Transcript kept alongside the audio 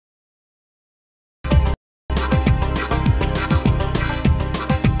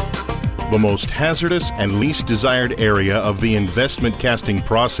The most hazardous and least desired area of the investment casting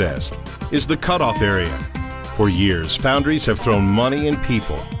process is the cutoff area. For years, foundries have thrown money and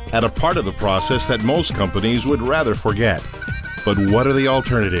people at a part of the process that most companies would rather forget. But what are the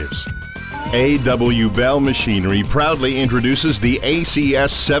alternatives? A.W.Bell Machinery proudly introduces the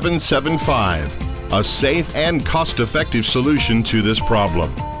ACS 775, a safe and cost-effective solution to this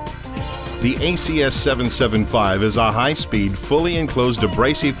problem. The ACS 775 is a high-speed, fully enclosed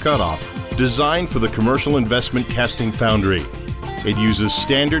abrasive cutoff designed for the commercial investment casting foundry. It uses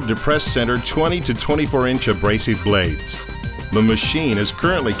standard depressed center 20 to 24-inch abrasive blades. The machine is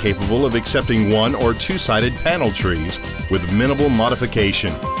currently capable of accepting one or two-sided panel trees with minimal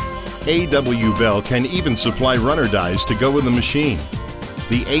modification. A.W.Bell can even supply runner dies to go with the machine.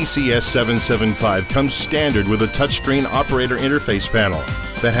 The ACS 775 comes standard with a touchscreen operator interface panel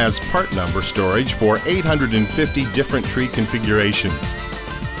that has part number storage for 850 different tree configurations.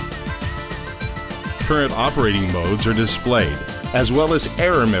 Current operating modes are displayed, as well as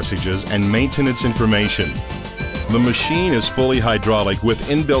error messages and maintenance information. The machine is fully hydraulic with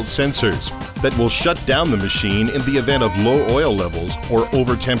inbuilt sensors that will shut down the machine in the event of low oil levels or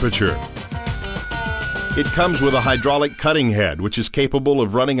over temperature. It comes with a hydraulic cutting head which is capable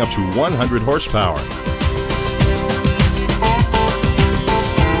of running up to 100 horsepower.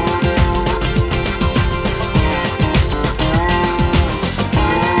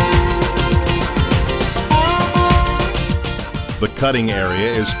 The cutting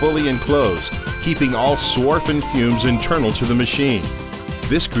area is fully enclosed, keeping all swarf and fumes internal to the machine.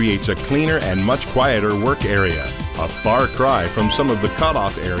 This creates a cleaner and much quieter work area, a far cry from some of the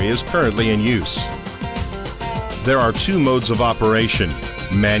cutoff areas currently in use. There are two modes of operation,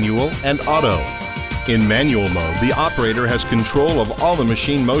 manual and auto. In manual mode, the operator has control of all the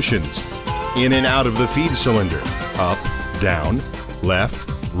machine motions, in and out of the feed cylinder, up, down, left,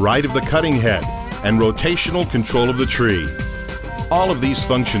 right of the cutting head, and rotational control of the tree. All of these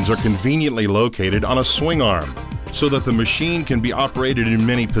functions are conveniently located on a swing arm so that the machine can be operated in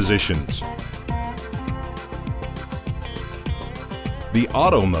many positions. The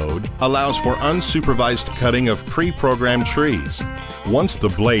auto mode allows for unsupervised cutting of pre-programmed trees. Once the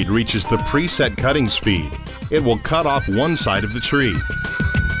blade reaches the preset cutting speed, it will cut off one side of the tree.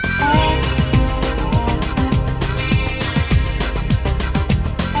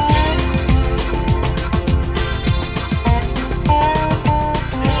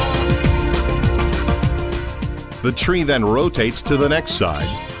 The tree then rotates to the next side,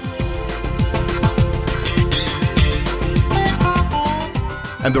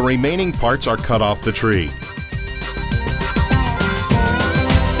 and the remaining parts are cut off the tree.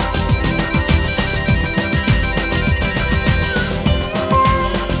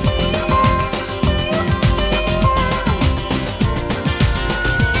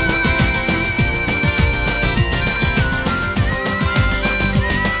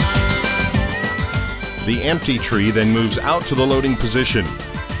 The empty tree then moves out to the loading position.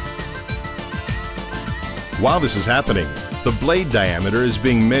 While this is happening, the blade diameter is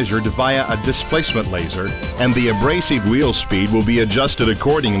being measured via a displacement laser, and the abrasive wheel speed will be adjusted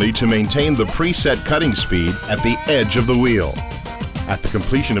accordingly to maintain the preset cutting speed at the edge of the wheel. At the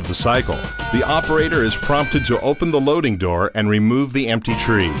completion of the cycle, the operator is prompted to open the loading door and remove the empty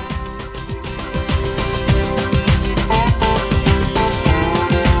tree.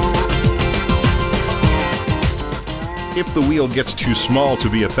 If the wheel gets too small to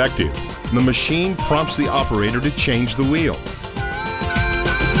be effective, the machine prompts the operator to change the wheel.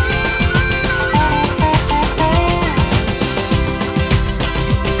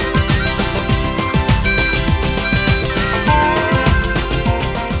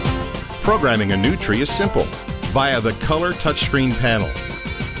 Programming a new tree is simple, via the color touchscreen panel.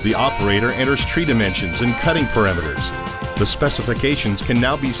 The operator enters tree dimensions and cutting parameters. The specifications can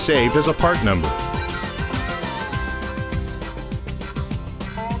now be saved as a part number.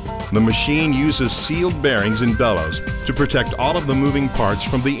 The machine uses sealed bearings and bellows to protect all of the moving parts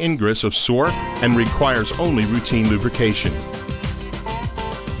from the ingress of swarf and requires only routine lubrication.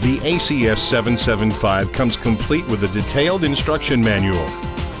 The ACS 775 comes complete with a detailed instruction manual,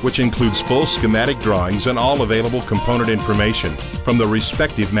 which includes full schematic drawings and all available component information from the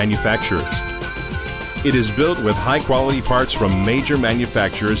respective manufacturers. It is built with high-quality parts from major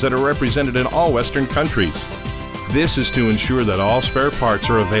manufacturers that are represented in all Western countries. This is to ensure that all spare parts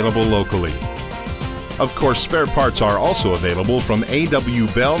are available locally. Of course, spare parts are also available from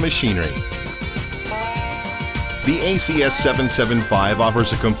A.W.Bell Machinery. The ACS 775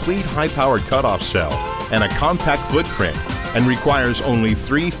 offers a complete high-powered cutoff cell and a compact footprint and requires only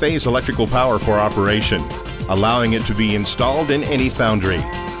 3-phase electrical power for operation, allowing it to be installed in any foundry.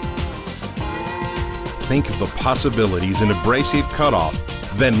 think of the possibilities in abrasive cutoff,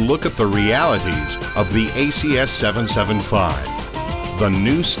 then look at the realities of the ACS 775. The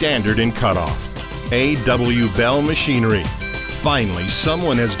new standard in cutoff. A.W.Bell Machinery. Finally,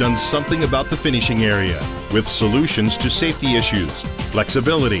 someone has done something about the finishing area with solutions to safety issues,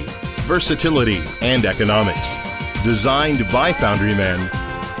 flexibility, versatility, and economics. Designed by foundrymen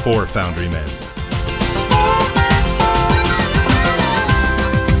for foundrymen.